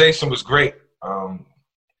organization was great.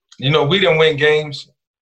 You know, we didn't win games,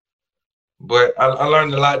 but I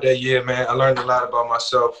learned a lot that year, man. I learned a lot about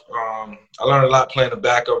myself. I learned a lot playing a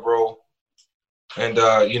backup role. And,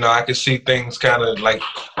 you know, I could see things kind of like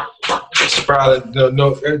sprouted.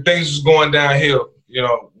 Things was going downhill, you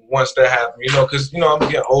know, once that happened, you know, because, you know, I'm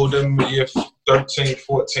getting older, I'm year 13,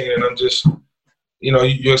 14, and I'm just, you know,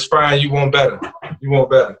 you're aspiring, you want better.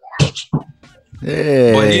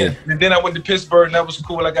 Yeah. But yeah, and then I went to Pittsburgh, and that was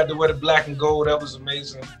cool. I got to wear the black and gold. That was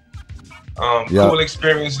amazing. Cool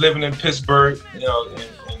experience living in Pittsburgh, you know,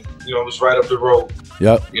 and you know, it was right up the road.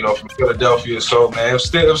 Yep. You know, from Philadelphia. So, man, it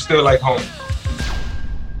was still like home.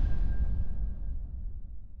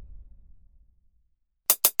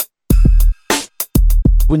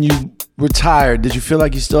 When you retired, did you feel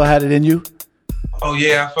like you still had it in you? Oh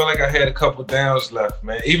yeah, I felt like I had a couple downs left,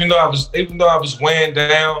 man. Even though I was weighing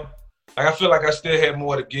down, like I feel like I still had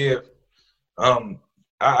more to give.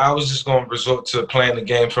 I was just going to resort to playing the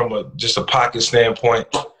game from just a pocket standpoint,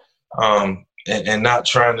 and not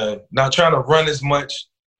trying to run as much,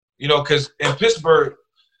 you know, because in Pittsburgh,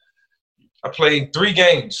 I played 3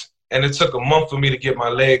 games and it took a month for me to get my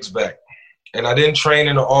legs back. And I didn't train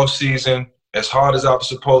in the off season as hard as I was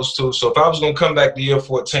supposed to. So if I was going to come back to year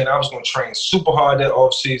 14, I was going to train super hard that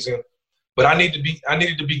off season. But I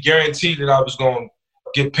needed to be guaranteed that I was going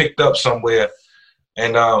to get picked up somewhere.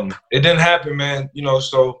 And it didn't happen, man. You know,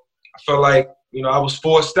 so I felt like, you know, I was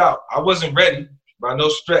forced out. I wasn't ready by no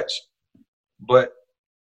stretch, but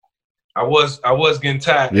I was getting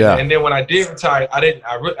tired. Yeah. And then when I did retire, I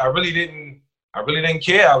really didn't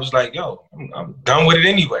care. I was like, yo, I'm done with it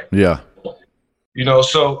anyway. Yeah. You know,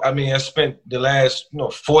 so, I mean, I spent the last,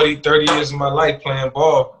 40, 30 years of my life playing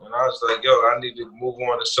ball. And I was like, yo, I need to move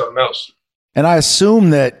on to something else. And I assume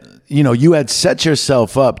that, you had set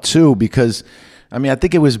yourself up too, because, I mean, I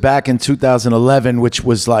think it was back in 2011, which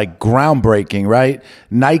was like groundbreaking, right?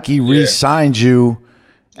 Nike re-signed you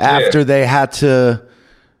after they had to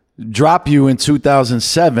drop you in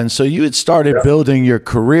 2007. So you had started building your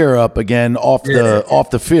career up again off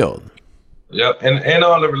the field. Yep, and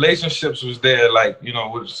all the relationships was there, like,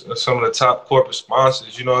 with some of the top corporate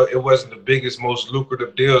sponsors. It wasn't the biggest, most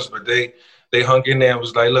lucrative deals, but they hung in there and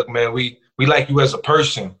was like, look, man, we like you as a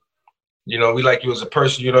person. We like you as a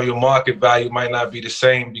person. Your market value might not be the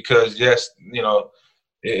same because, yes,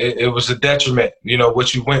 it was a detriment,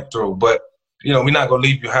 what you went through. But, we're not going to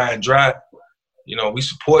leave you high and dry. We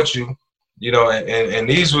support you, and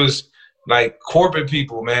these was like corporate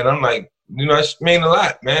people, man. I'm like, it mean a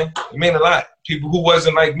lot, man. It mean a lot. People who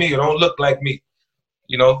wasn't like me or don't look like me,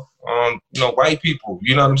 white people,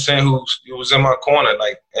 you know what I'm saying, who was in my corner,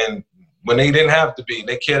 like, and when they didn't have to be,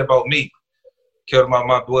 they cared about me, cared about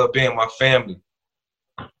my well-being, my family,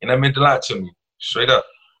 and that meant a lot to me, straight up.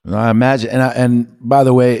 I imagine, and by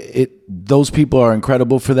the way, those people are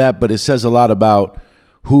incredible for that, but it says a lot about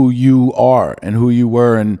who you are and who you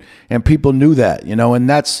were, and people knew that, and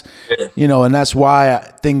that's, and that's why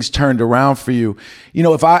things turned around for you.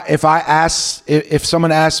 If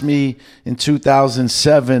someone asked me in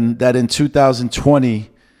 2007 that in 2020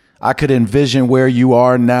 I could envision where you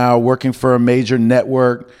are now, working for a major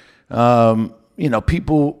network,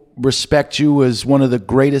 people respect you as one of the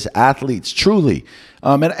greatest athletes, truly.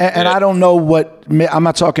 And I don't know I'm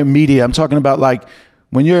not talking media. I'm talking about like,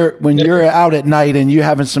 when you're out at night and you're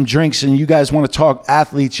having some drinks and you guys want to talk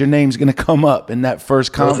athletes, your name's going to come up in that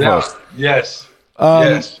first convo. Yes.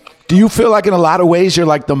 Yes. Do you feel like in a lot of ways you're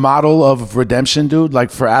like the model of redemption, dude,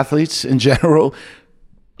 like for athletes in general?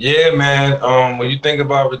 Yeah, man. When you think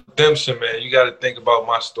about redemption, man, you got to think about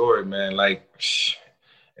my story, man. Like,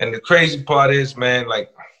 and the crazy part is, man,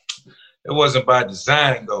 like, it wasn't by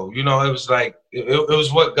design, though. It was like, it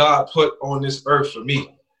was what God put on this earth for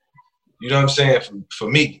me. You know what I'm saying? For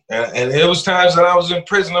me. And it was times that I was in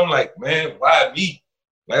prison. I'm like, man, why me?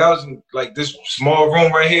 Like, I was in like this small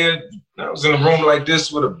room right here. I was in a room like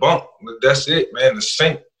this with a bunk. That's it, man. The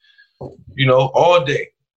sink, all day.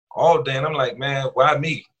 And I'm like, man, why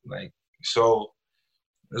me? Like, so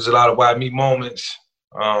there's a lot of why me moments.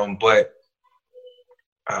 But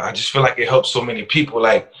I just feel like it helps so many people.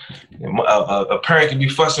 Like, a parent can be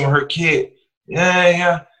fussing with her kid.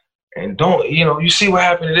 Yeah. And don't, you see what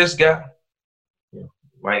happened to this guy?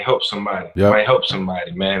 Might help somebody. Yep. Might help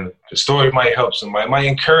somebody, man. The story might help somebody. Might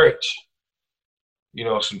encourage,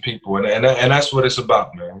 some people. And that's what it's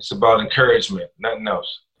about, man. It's about encouragement, nothing else.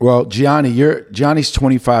 Well, Gianni's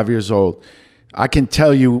 25 years old. I can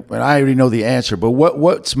tell you, and I already know the answer, but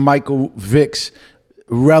what's Michael Vick's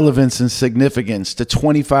relevance and significance to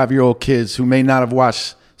 25-year-old kids who may not have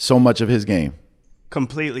watched so much of his game?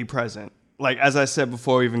 Completely present. Like, as I said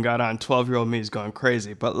before we even got on, 12-year-old me is going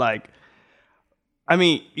crazy. But, like, I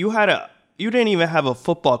mean, you didn't even have a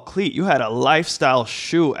football cleat. You had a lifestyle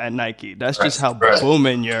shoe at Nike. That's just how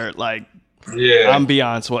booming your, like,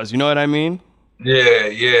 ambiance was. You know what I mean?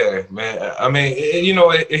 Yeah, man. I mean,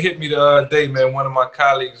 it hit me the other day, man. One of my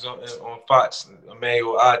colleagues on Fox,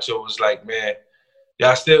 Emmanuel Acho, was like, man, he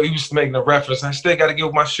was making a reference. I still got to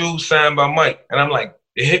get my shoes signed by Mike. And I'm like,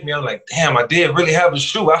 it hit me. I'm like, damn, I did really have a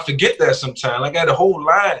shoe. I forget that sometimes. Like, I had a whole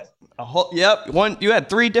line. Yep. You had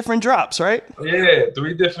 3 different drops, right? Yeah,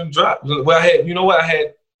 3 different drops. Well, I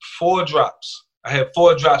had 4 drops. I had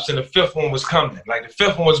 4 drops, and the 5th one was coming. Like, the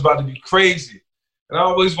 5th one was about to be crazy. And I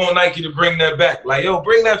always want Nike to bring that back. Like, yo,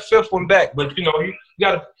 bring that 5th one back. But, you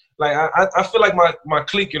got to, like, I feel like my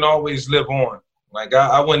cleat can always live on. Like,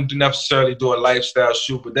 I wouldn't necessarily do a lifestyle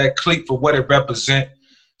shoe, but that cleat for what it represents,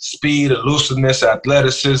 speed, elusiveness,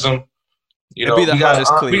 athleticism. It'd be the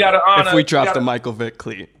hottest cleat if we dropped the Michael Vick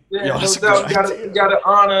cleat. Yeah, no doubt. We gotta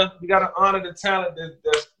honor the talent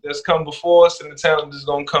that's come before us and the talent that's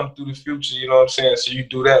gonna come through the future. You know what I'm saying? So you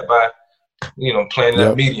do that by, playing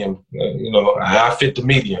that medium. I fit the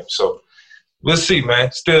medium. So we'll see,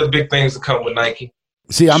 man. Still big things to come with Nike.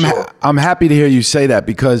 See, I'm happy to hear you say that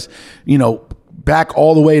because, you know, back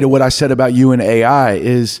all the way to what I said about you and AI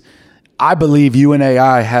is I believe you and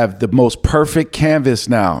AI have the most perfect canvas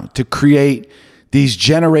now to create these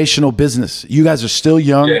generational business. You guys are still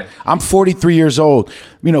young. Yeah. I'm 43 years old.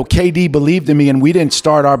 You know, KD believed in me and we didn't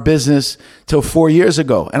start our business till 4 years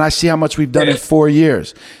ago. And I see how much we've done in 4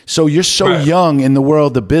 years. So you're so young in the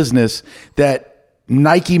world of business that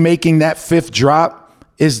Nike making that 5th drop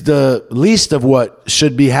is the least of what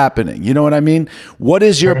should be happening. You know what I mean? What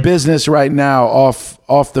is your business right now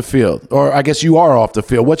off the field? Or I guess you are off the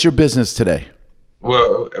field. What's your business today?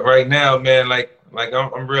 Well, right now, man, like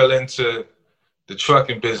I'm real into the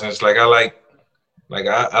trucking business. Like I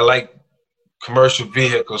like commercial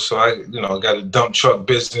vehicles. So I got a dump truck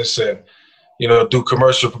business and, do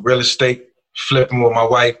commercial real estate, flipping with my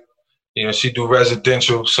wife. She do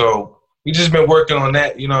residential. So we just been working on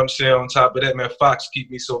that, you know what I'm saying? On top of that, man, Fox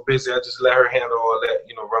keep me so busy. I just let her handle all that,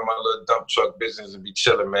 run my little dump truck business and be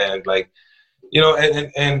chilling, man. Like,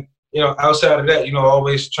 and outside of that,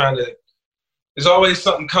 always there's always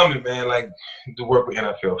something coming, man. Like do work with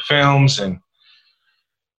NFL Films and,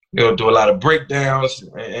 do a lot of breakdowns.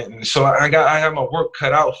 And so I have my work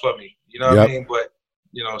cut out for me, you know what I mean? But,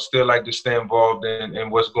 still like to stay involved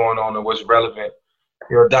in what's going on and what's relevant,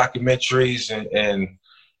 documentaries and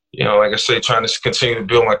like I say, trying to continue to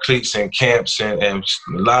build my cleats and camps and a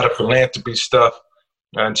lot of philanthropy stuff.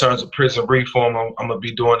 In terms of prison reform, I'm going to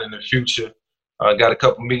be doing in the future. I got a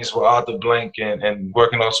couple meetings with Arthur Blank and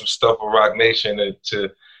working on some stuff with Rock Nation to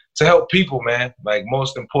help people, man. Like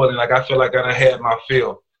most important, like I feel like I done had my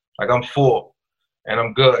fill. Like I'm full and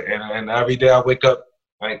I'm good. And every day I wake up,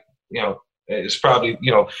 like, it's probably,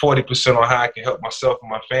 40% on how I can help myself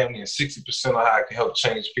and my family and 60% on how I can help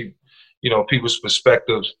change people, people's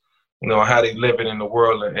perspectives, how they live it in the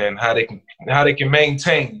world and how they can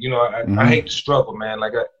maintain. I hate the struggle, man.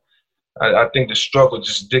 Like I think the struggle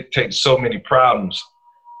just dictates so many problems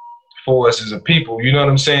for us as a people. You know what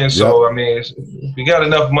I'm saying? So, I mean, we got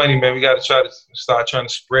enough money, man. We got to start trying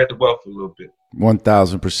to spread the wealth a little bit.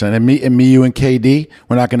 1,000%. And me, you, and KD,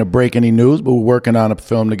 we're not going to break any news, but we're working on a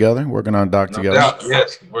film together, working on a doc together.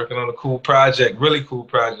 Yes, working on a cool project, really cool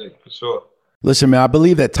project for sure. Listen, man, I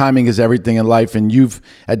believe that timing is everything in life, and you've,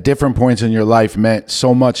 at different points in your life, meant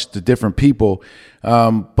so much to different people.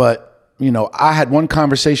 But I had one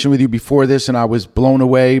conversation with you before this, and I was blown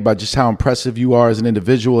away by just how impressive you are as an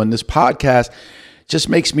individual. And this podcast just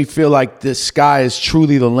makes me feel like the sky is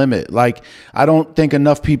truly the limit. Like, I don't think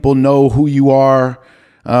enough people know who you are.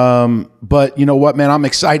 But you know what, man, I'm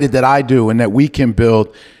excited that I do and that we can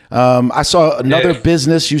build. I saw another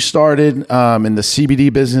business you started in the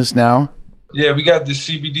CBD business now. Yeah, we got the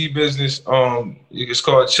CBD business. It's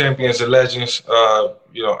called Champions and Legends.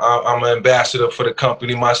 I'm an ambassador for the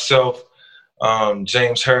company myself.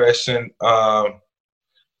 James Harrison.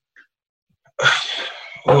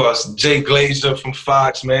 Who else? Jay Glazer from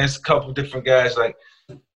Fox, man. It's a couple different guys. Like,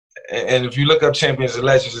 and if you look up Champions and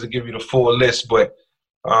Legends, it'll give you the full list. But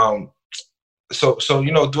so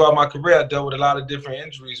throughout my career, I dealt with a lot of different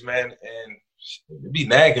injuries, man, and it be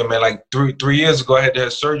nagging, man. Like three years ago, I had to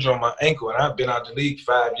have surgery on my ankle, and I've been out the league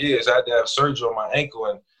 5 years. I had to have surgery on my ankle,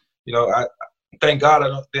 and I thank God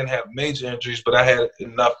I didn't have major injuries, but I had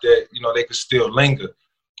enough that they could still linger.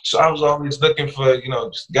 So I was always looking for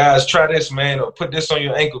guys, try this, man, or put this on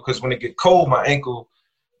your ankle, because when it get cold, my ankle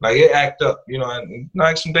it act up, and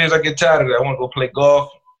like some days I get tired of that. I want to go play golf.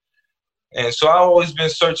 And so I always been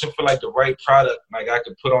searching for the right product I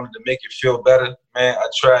could put on it to make it feel better. Man, I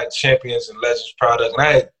tried Champions and Legends product, and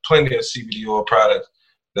I had plenty of CBD oil products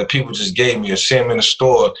that people just gave me or see them in the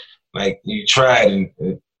store. Like, you tried and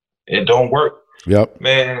it don't work. Yep.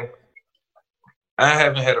 Man, I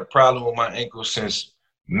haven't had a problem with my ankle since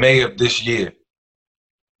May of this year.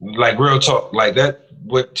 Like, real talk. Like, that,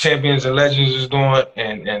 what Champions and Legends is doing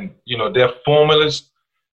and their formulas,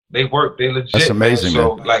 they work. They legit. That's amazing, man.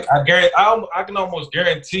 So, man. I can almost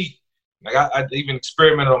guarantee. I even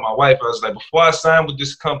experimented on my wife. I was like, before I sign with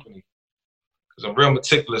this company, because I'm real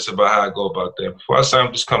meticulous about how I go about that. Before I sign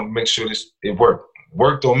with this company, make sure it worked.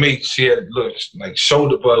 Worked on me. She had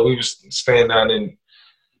shoulder bud. We was staying down in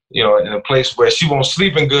a place where she wasn't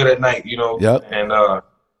sleeping good at night. Yep. And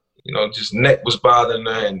just neck was bothering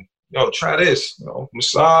her. And try this.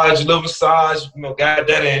 Massage, a little massage. Got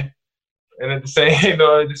that in. And at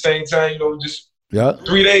the same time, just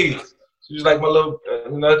 3 days. She was like my little,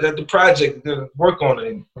 at the project to work on it.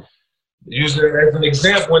 And use it as an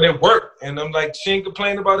example when it worked. And I'm like, she ain't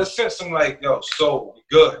complaining about it since. I'm like, so we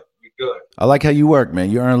good. good. I like how you work, man.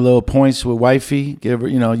 You earn little points with wifey. Give her,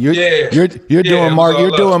 you're doing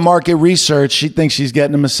market research. She thinks she's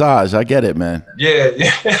getting a massage. I get it, man. Yeah.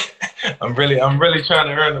 I'm really trying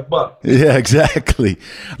to earn a buck. Yeah, exactly.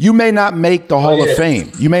 You may not make the Hall of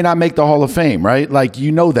Fame. You may not make the Hall of Fame, right? Like,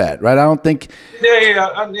 you know that, right? I don't think.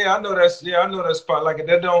 I know that's part. Like,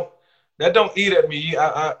 that don't eat at me.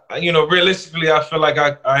 I realistically, I feel like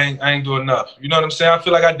I ain't doing enough. You know what I'm saying? I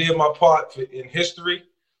feel like I did my part in history,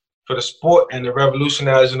 for the sport and the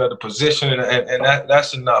revolutionizing of the position, and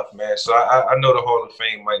that's enough, man. So I know the Hall of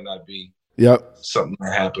Fame might not be something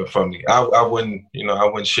that happened for me. I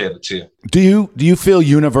wouldn't shed a tear. Do you feel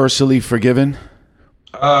universally forgiven?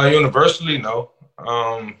 Universally, no.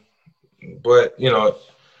 But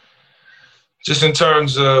just in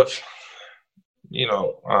terms of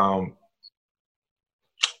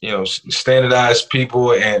standardized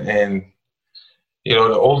people and the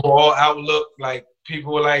overall outlook, like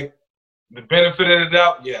people like the benefit of the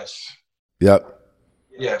doubt, yes. Yep.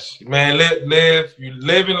 Yes, man. You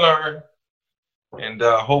live and learn, and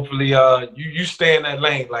hopefully you stay in that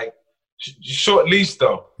lane. Like, short leash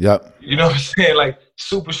though. Yep. You know what I'm saying? Like,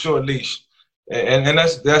 super short leash, and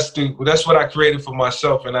that's what I created for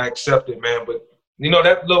myself, and I accept it, man. But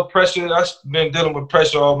that little pressure, I've been dealing with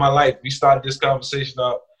pressure all my life. We started this conversation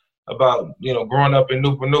about growing up in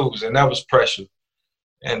Newport News, and that was pressure.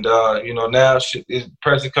 And now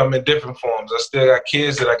pressure come in different forms. I still got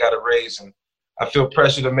kids that I got to raise, and I feel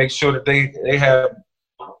pressure to make sure that they have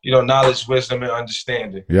knowledge, wisdom, and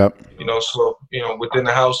understanding. Yep. So within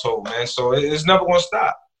the household, man. So it's never gonna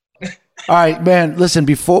stop. All right, man. Listen,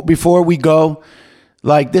 before we go,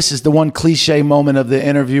 like, this is the one cliche moment of the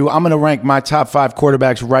interview. I'm gonna rank my top 5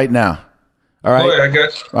 quarterbacks right now. All right. I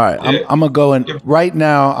guess. All right. Yeah. I'm gonna go right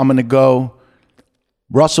now. I'm gonna go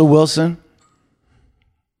Russell Wilson.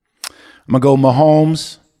 I'm gonna go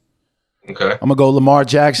Mahomes. Okay. I'm gonna go Lamar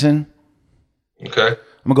Jackson. Okay. I'm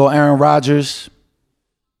gonna go Aaron Rodgers.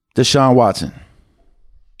 Deshaun Watson.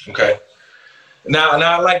 Okay. Now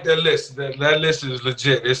I like that list. That list is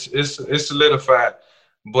legit. It's solidified.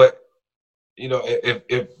 But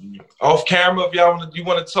if off camera, if you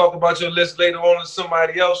want to talk about your list later on to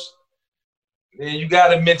somebody else, then you got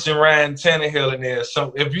to mention Ryan Tannehill in there.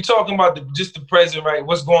 So if you're talking about just the present, right,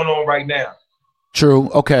 what's going on right now? True.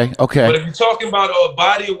 Okay. But if you're talking about a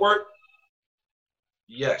body of work,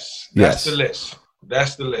 yes, that's the list.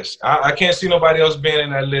 That's the list. I can't see nobody else being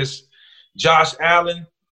in that list. Josh Allen,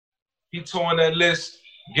 he tore in that list.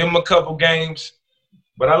 Give him a couple games.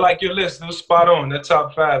 But I like your list. It was spot on. That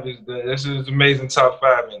top 5 this is amazing top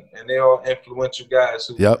 5, and they all influential guys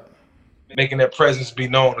who making their presence be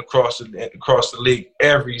known across the league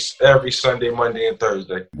every Sunday, Monday, and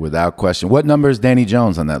Thursday. Without question. What number is Danny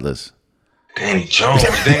Jones on that list? Danny Jones.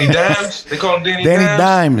 Danny Dimes? They call him Danny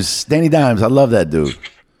Dimes. Danny Dimes. I love that dude.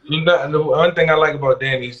 The one thing I like about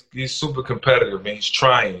Danny, he's super competitive, and he's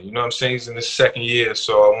trying. You know what I'm saying? He's in his second year,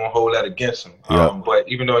 so I won't hold that against him. But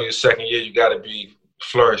even though in your second year, you got to be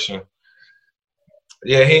flourishing.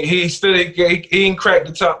 Yeah, he ain't cracked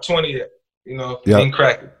the top 20 yet. He ain't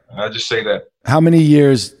cracked it. I just say that. How many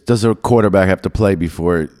years does a quarterback have to play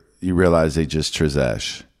before you realize they just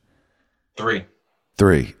trash? 3. All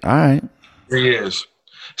right. 3 years.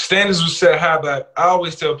 Standards was set high by, I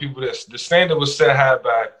always tell people this, the standard was set high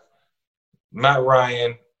by Matt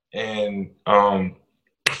Ryan and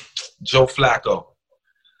Joe Flacco.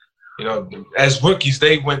 As rookies,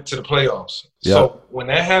 they went to the playoffs. Yep. So when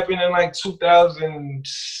that happened in like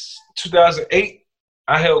 2008,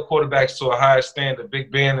 I held quarterbacks to a higher standard.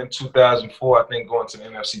 Big Ben in 2004, I think, going to the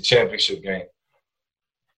NFC Championship game.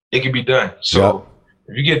 It can be done. So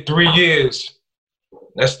if you get 3 years,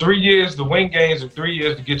 that's 3 years to win games and 3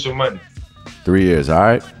 years to get your money. 3 years, all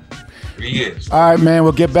right? 3 years. All right, man.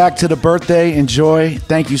 We'll get back to the birthday. Enjoy.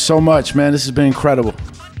 Thank you so much, man. This has been incredible.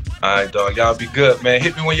 All right, dog. Y'all be good, man.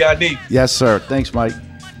 Hit me when y'all need. Yes, sir. Thanks, Mike.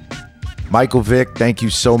 Michael Vick, thank you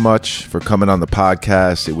so much for coming on the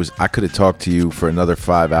podcast. I could have talked to you for another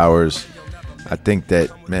 5 hours. I think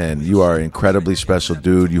that, man, you are an incredibly special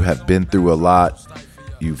dude. You have been through a lot.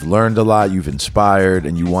 You've learned a lot. You've inspired,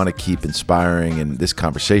 and you want to keep inspiring. And this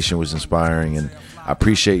conversation was inspiring. And I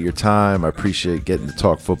appreciate your time. I appreciate getting to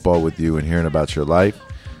talk football with you and hearing about your life.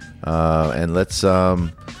 And let's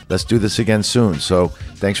do this again soon. So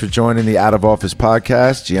thanks for joining the Out of Office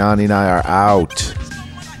podcast. Gianni and I are out.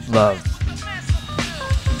 Love.